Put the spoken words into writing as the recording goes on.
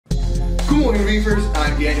morning, reefers.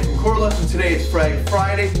 I'm Daniel from Coralust, and today is Frag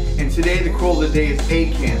Friday, and today the coral of the day is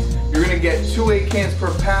Acans. You're going to get 2 Acans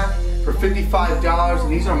per pack for $55,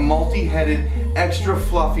 and these are multi-headed, extra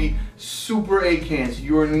fluffy, super Acans.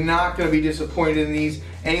 You are not going to be disappointed in these.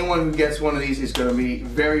 Anyone who gets one of these is going to be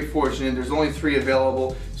very fortunate. There's only 3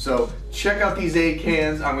 available, so check out these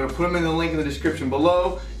Acans. I'm going to put them in the link in the description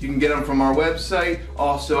below. You can get them from our website.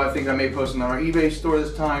 Also, I think I may post them on our eBay store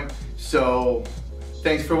this time. So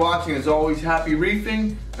thanks for watching. As always, happy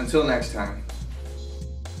reefing. Until next time.